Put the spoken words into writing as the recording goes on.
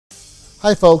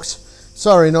Hi folks,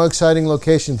 sorry, no exciting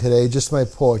location today, just my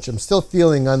porch. I'm still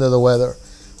feeling under the weather.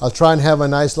 I'll try and have a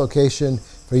nice location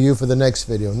for you for the next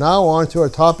video. Now on to our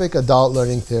topic, adult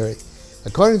learning theory.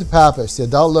 According to Pappas, the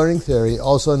adult learning theory,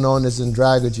 also known as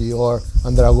andragogy or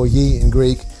andragogy in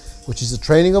Greek, which is the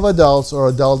training of adults or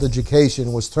adult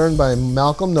education, was turned by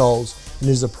Malcolm Knowles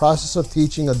and is the process of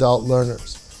teaching adult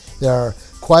learners. There are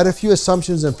quite a few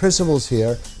assumptions and principles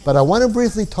here, but I want to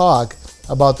briefly talk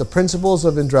about the principles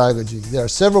of andragogy. There are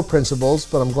several principles,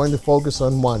 but I'm going to focus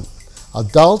on one.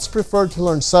 Adults prefer to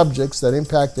learn subjects that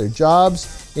impact their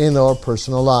jobs and or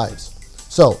personal lives.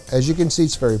 So, as you can see,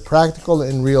 it's very practical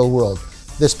and real world.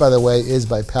 This, by the way, is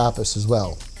by Pappas as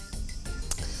well.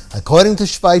 According to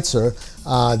Schweitzer,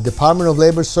 Department of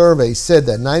Labor survey said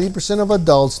that 90% of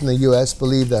adults in the U.S.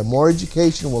 believe that more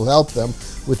education will help them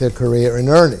with their career and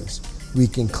earnings. We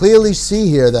can clearly see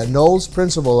here that Knowles'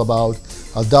 principle about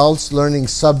adults learning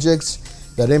subjects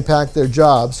that impact their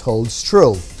jobs holds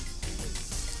true.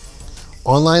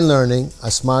 Online learning, a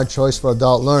smart choice for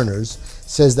adult learners,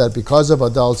 says that because of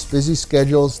adults' busy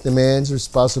schedules, demands,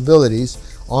 responsibilities,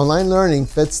 online learning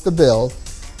fits the bill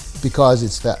because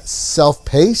it's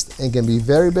self-paced and can be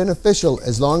very beneficial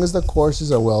as long as the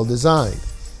courses are well designed.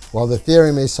 While the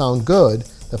theory may sound good,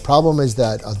 the problem is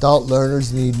that adult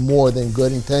learners need more than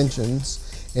good intentions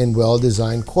and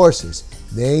well-designed courses.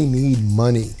 They need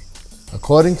money.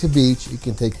 According to Beach, it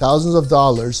can take thousands of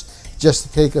dollars just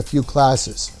to take a few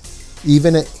classes.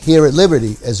 Even here at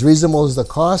Liberty, as reasonable as the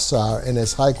costs are and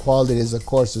as high quality as the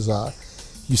courses are,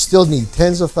 you still need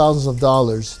tens of thousands of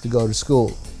dollars to go to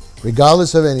school.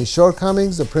 Regardless of any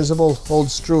shortcomings, the principle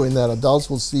holds true in that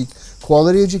adults will seek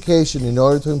quality education in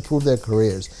order to improve their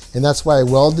careers. And that's why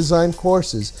well-designed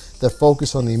courses that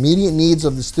focus on the immediate needs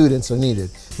of the students are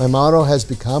needed. My motto has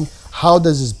become, how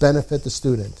does this benefit the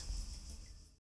student?